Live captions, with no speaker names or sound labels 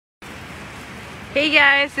Hey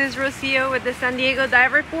guys, this is Rocio with the San Diego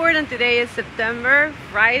Dive Report, and today is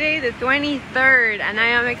Friday the 23rd, and I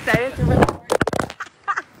am excited to report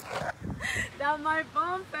that my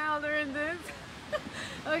phone fell during this.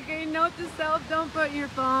 Okay, note to self, don't put your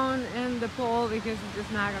phone in the pool because it's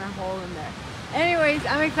just not gonna hold in there. Anyways,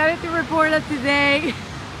 I'm excited to report that today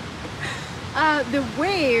the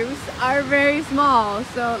waves are very small,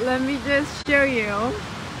 so let me just show you.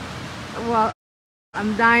 Well,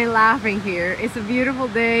 I'm dying laughing here. It's a beautiful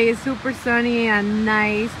day. It's super sunny and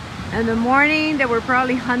nice. In the morning, there were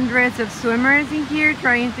probably hundreds of swimmers in here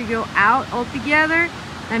trying to go out all together.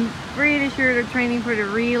 I'm pretty sure they're training for the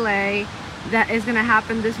relay that is going to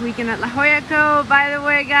happen this weekend at La Jolla Cove. By the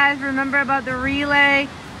way, guys, remember about the relay.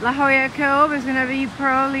 La Jolla Cove is going to be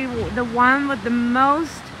probably the one with the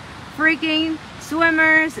most freaking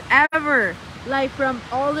swimmers ever. Like, from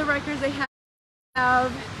all the records they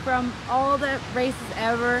have, from all the races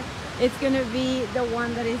ever, it's gonna be the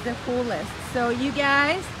one that is the fullest. So you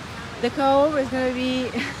guys, the cove is gonna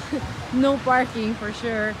be no parking for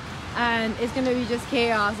sure, and it's gonna be just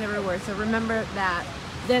chaos everywhere, so remember that.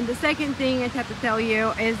 Then the second thing I have to tell you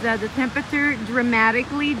is that the temperature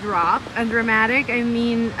dramatically dropped, and dramatic I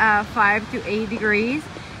mean 5 to 8 degrees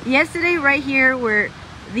yesterday. Right here where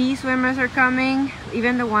these swimmers are coming,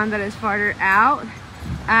 even the one that is farther out,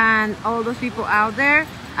 and all those people out there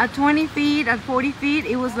at 20 feet, at 40 feet,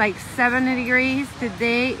 it was like 70 degrees.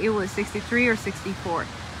 Today it was 63 or 64,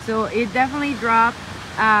 so it definitely dropped.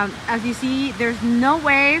 As you see, there's no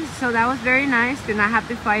waves, so that was very nice. Did not have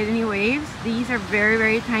to fight any waves. These are very,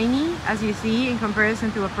 very tiny, as you see, in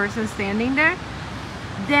comparison to a person standing there.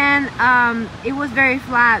 Then it was very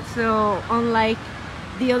flat, so unlike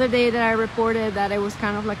the other day that I reported that it was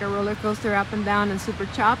kind of like a roller coaster, up and down and super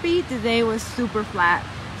choppy, today was super flat.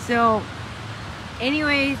 So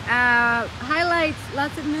anyways, highlights,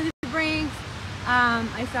 lots of nudibranchs.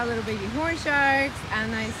 I saw little baby horn sharks,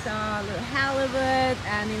 and I saw little halibut,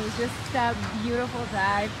 and it was just a beautiful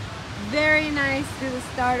dive. Very nice to the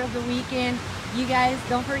start of the weekend. You guys,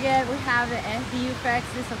 don't forget, we have the SDU Fest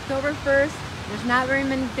this October 1st. There's not very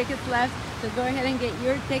many tickets left, so go ahead and get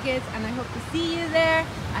your tickets, and I hope to see you there.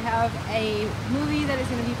 I have a movie that is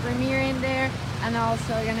going to be premiering there, and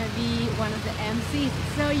also going to be one of the MCs.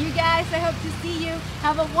 So you guys, I hope to see you.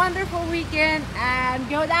 Have a wonderful weekend, and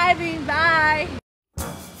go diving. Bye!